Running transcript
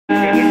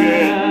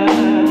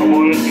Come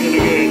on, let's sing it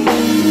again.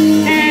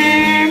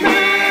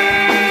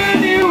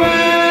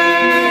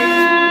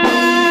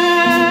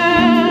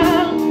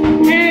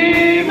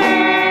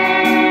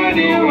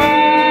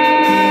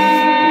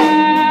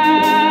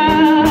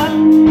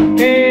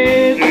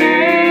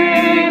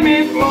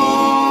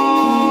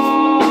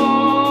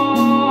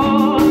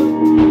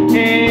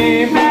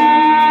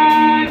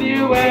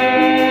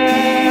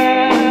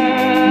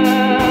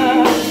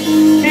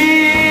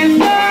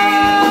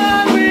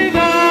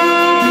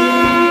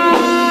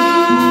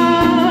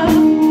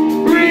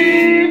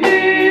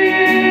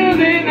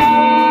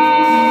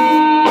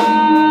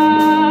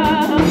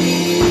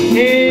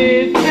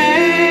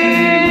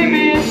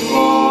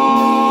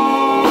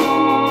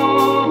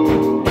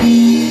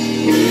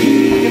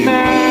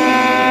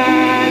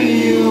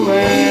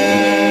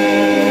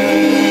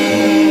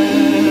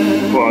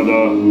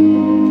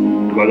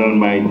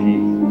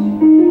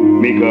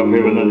 Of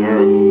heaven and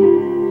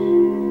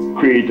earth,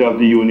 creator of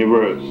the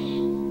universe,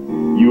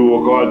 you,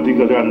 O God, things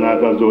that are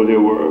not as though they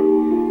were.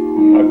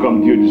 I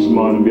come to you this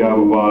morning on behalf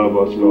of all of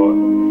us, Lord.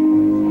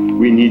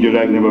 We need you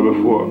like never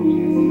before.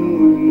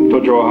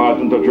 Touch our hearts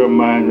and touch our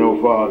mind, oh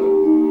Father.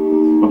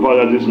 And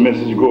Father, this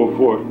message go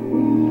forth.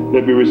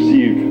 Let me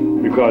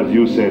receive because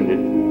you send it.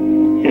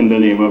 In the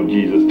name of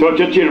Jesus. Touch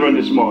your children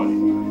this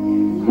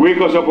morning.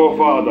 Wake us up, oh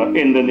Father,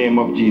 in the name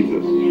of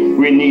Jesus.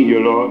 We need you,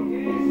 Lord.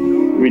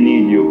 We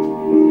need you.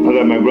 And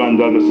like my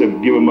granddaughter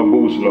said, give him a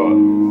boost, Lord.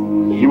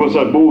 Give us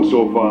a boost,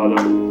 oh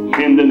Father,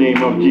 in the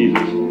name of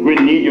Jesus. We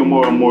need you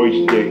more and more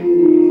each day.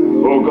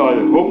 Oh God,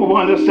 hope of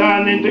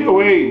understanding to your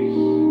ways.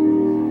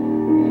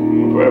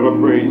 Forever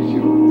praise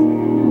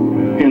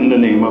you. In the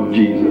name of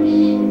Jesus.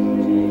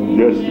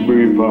 Bless the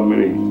bereaved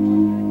family.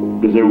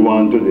 Bless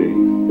everyone today.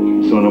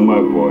 Son of my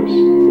voice.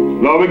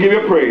 Lord, we give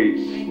you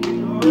praise.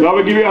 Lord,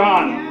 we give you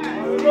honor.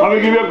 Lord,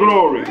 we give you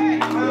glory.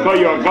 Because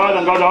you are God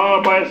and God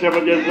all by yourself,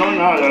 and there's none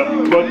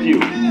other but you.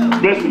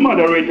 Bless the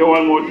moderator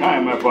one more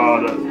time, my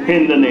Father,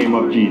 in the name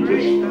of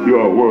Jesus. You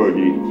are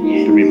worthy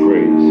to be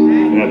praised.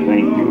 And I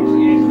thank you.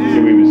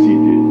 You may be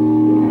seated.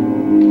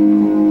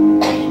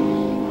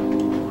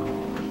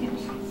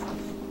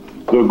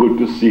 So good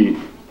to see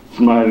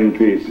smiling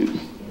faces.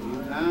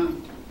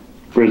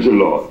 Praise the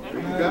Lord.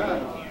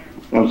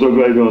 I'm so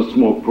glad you don't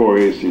smoke 4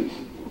 aces.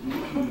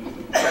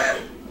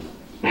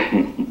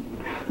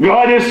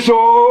 God is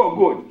so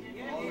good.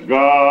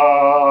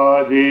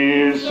 God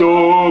is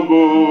so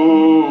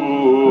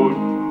good.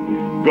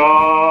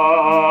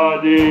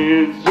 God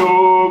is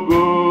so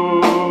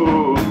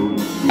good.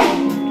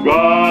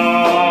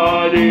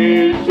 God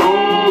is so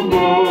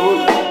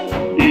good.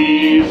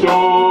 He's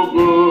so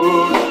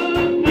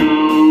good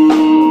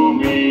to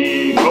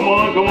me. Come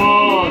on, come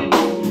on.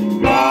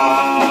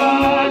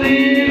 God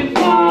is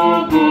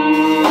so good.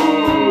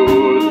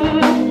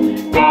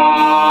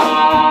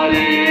 God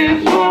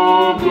is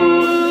so good.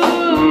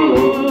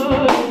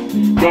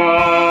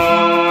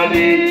 God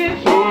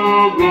is so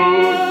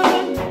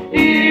good.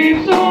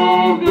 He's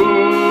so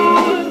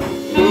good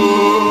to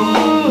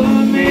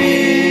me.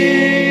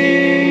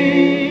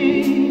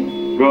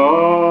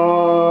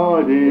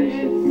 God is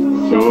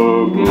so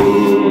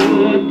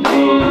good to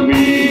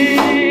me.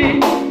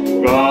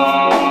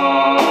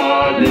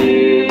 God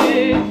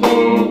is so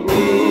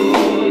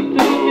good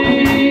to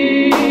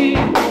me.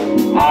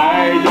 I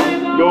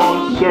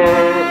don't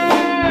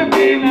serve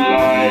him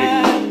like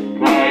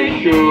I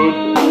should.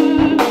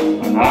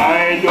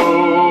 I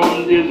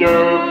don't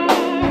deserve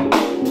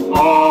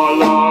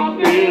all of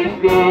his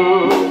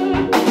good.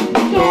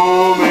 So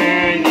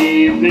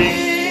many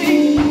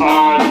things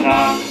are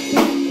not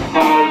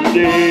as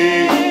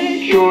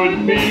they should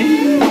be,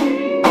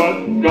 but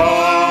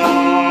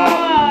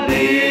God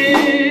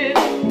is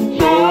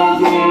so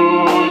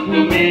good to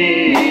me.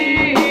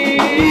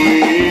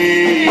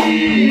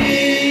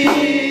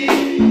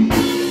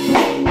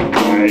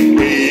 I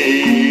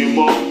came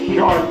up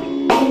short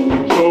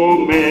so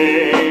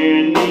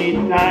many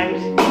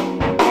times,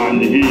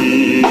 and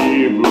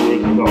Hebrew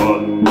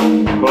thought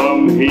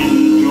come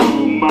into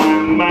my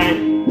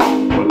mind,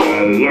 but I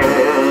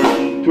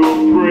learned to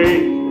pray,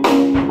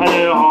 and I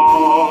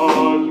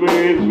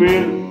always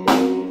will,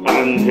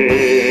 and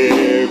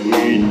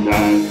every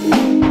time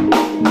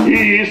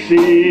He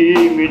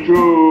see me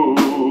through.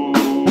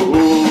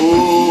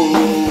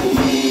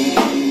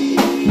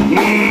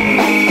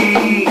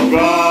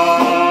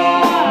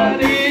 God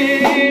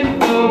is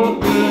so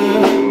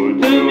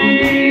good to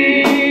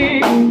me.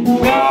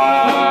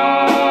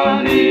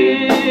 God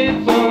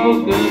is so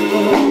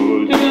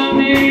good to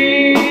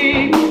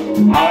me.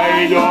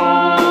 I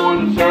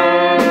don't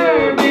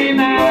serve him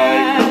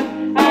as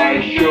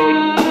I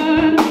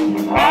should.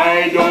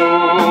 I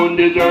don't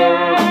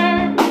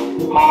deserve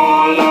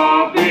all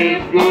of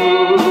his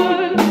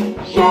good.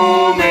 So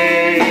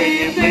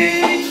many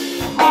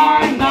things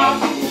are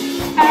not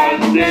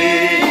as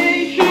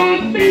they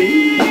should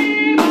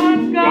be,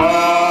 but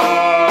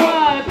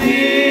God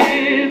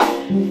is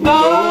so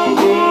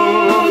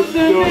good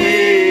to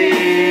me.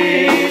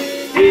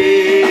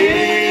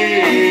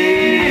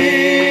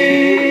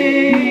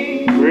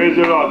 Praise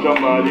the Lord,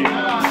 somebody.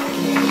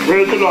 somebody.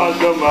 Praise the Lord,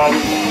 somebody.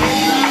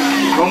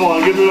 Come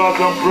on, give the Lord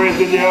some praise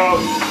in the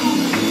house.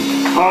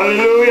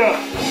 Hallelujah.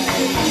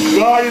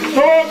 God is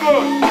so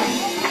good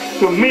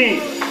to me.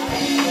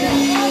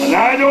 And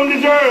I don't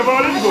deserve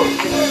all his good.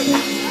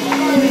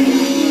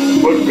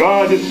 But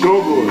God is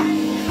so good.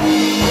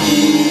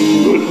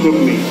 Good to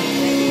me.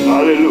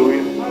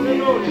 Hallelujah.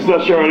 Sister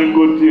Shirley,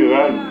 good to you,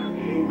 right?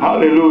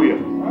 Hallelujah.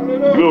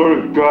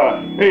 Glory to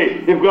God.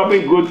 Hey, if God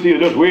been good to you,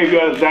 just wave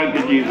your hands, thank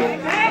you,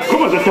 Jesus.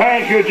 Come on, say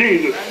thank you,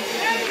 Jesus.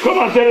 Come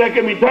on, say like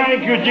me,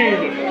 thank you,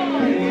 Jesus.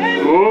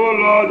 Oh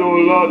Lord, oh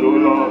Lord, oh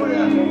Lord.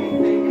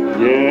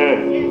 Yeah.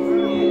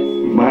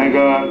 My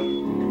God.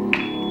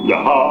 The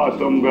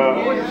awesome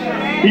God.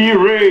 He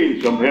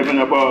raised from heaven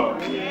above.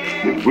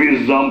 With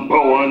wisdom,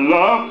 power, and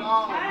love.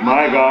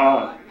 My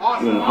God.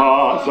 The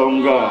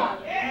awesome God.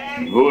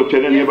 Oh,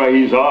 tell him neighbor,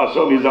 he's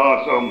awesome, he's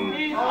awesome.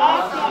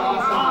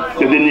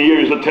 If in the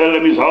ears, so tell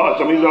him he's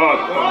awesome, he's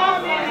awesome.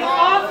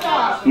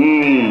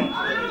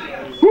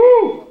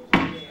 Woo!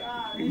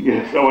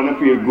 Yes, I want to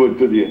feel good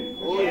today.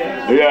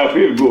 Yeah, I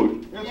feel good.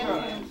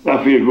 I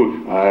feel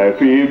good. I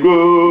feel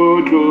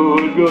good,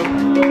 good, good.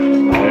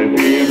 I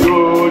feel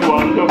good,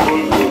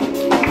 wonderful, good.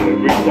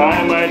 Every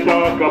time I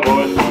talk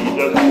about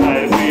Jesus, I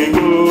feel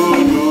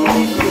good,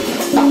 good, good.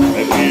 I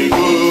feel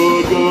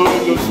good,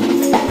 good, good.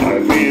 I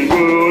feel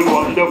good,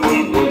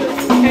 wonderful, good.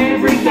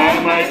 Every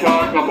time I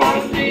talk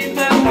about Jesus,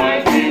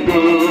 I feel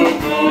good,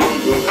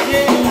 good, good.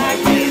 I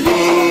feel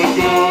good,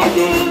 good,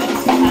 good.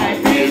 I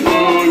feel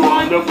good,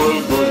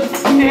 wonderful, good.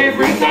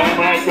 Every time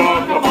I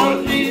talk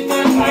about Jesus, I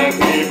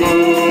feel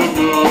good,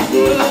 good,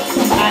 good.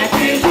 I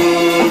feel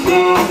good,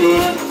 good,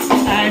 good.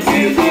 I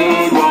feel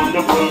good,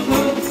 wonderful,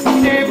 good.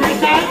 Every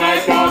time I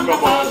talk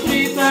about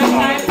Jesus, I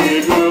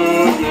feel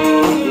good,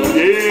 good, good.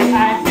 Yeah. I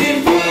feel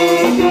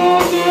good,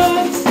 good,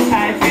 good. I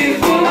feel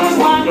good,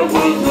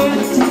 wonderful, good.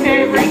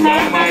 Every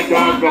time I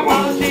talk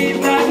about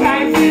Jesus,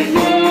 I feel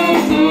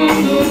good,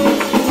 good, good.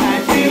 I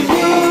feel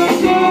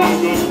good,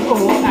 good, good.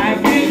 Oh, I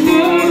feel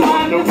good,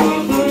 wonderful,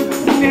 good.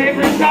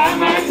 Every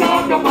time I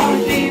talk about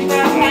Jesus, I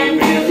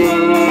feel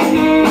good,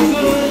 good,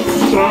 good.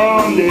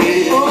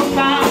 Someday, oh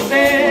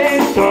someday,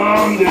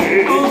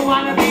 someday, oh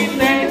wanna be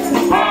there.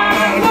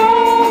 I'll go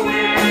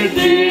where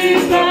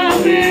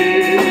Jesus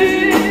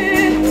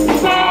is.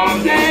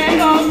 Someday,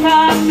 oh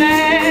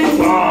someday,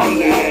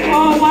 someday,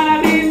 oh wanna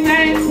be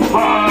there.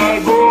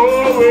 I'll go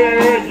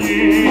where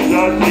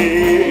Jesus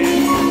is.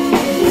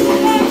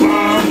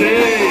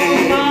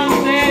 Someday,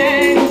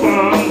 someday,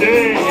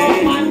 someday,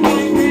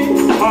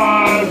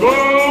 I'll go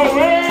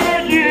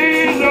where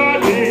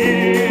Jesus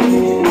is.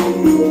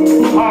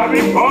 I'll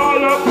be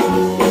called up,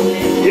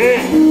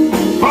 yeah,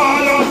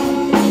 called up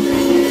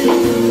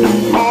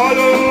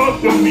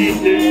to meet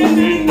him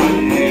in the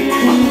air.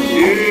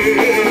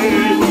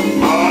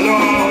 Yeah, called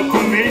up to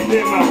meet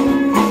him,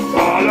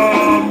 called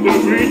up to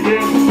greet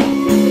him.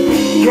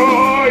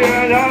 Joy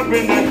and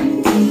happiness,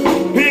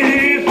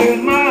 peace is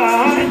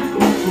mine.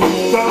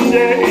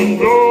 Someday in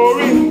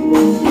glory,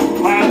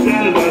 I'll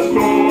tell the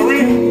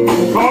story.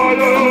 Called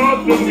up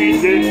to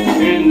meet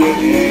him in the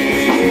air.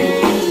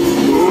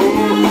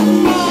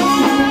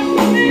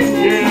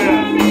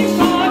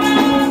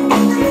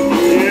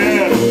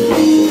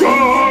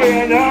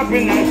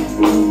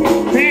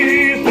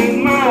 Peace is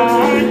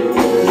mine.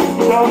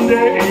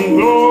 Someday in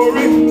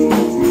glory,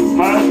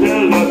 I'll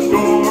tell the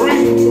story.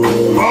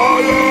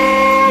 Call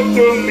up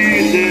to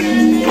meet him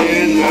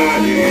in the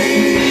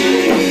air.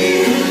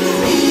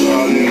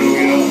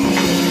 Hallelujah.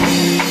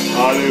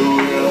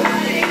 Hallelujah.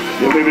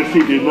 You may be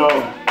seated now.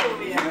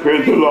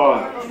 Praise the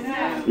Lord.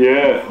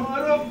 Yeah.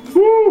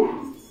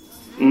 Woo.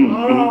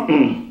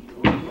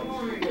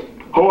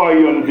 How are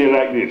you on a day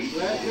like this?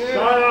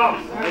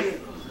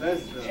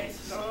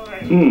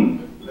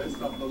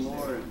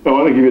 I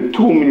want to give you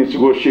 2 minutes to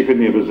go shake a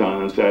neighbor's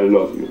hand and say, I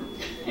love you.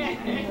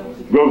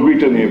 Go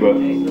greet a neighbor.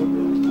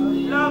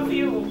 Love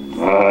you.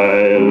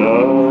 I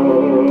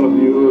love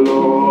you,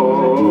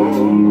 Lord.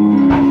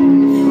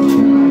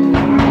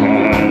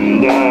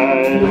 And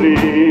I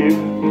lift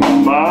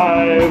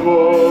my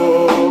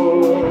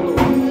voice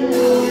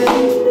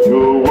to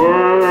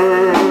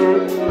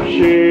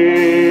worship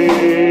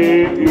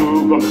you.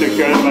 Come take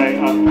care of my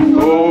hand.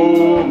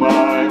 Oh,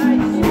 my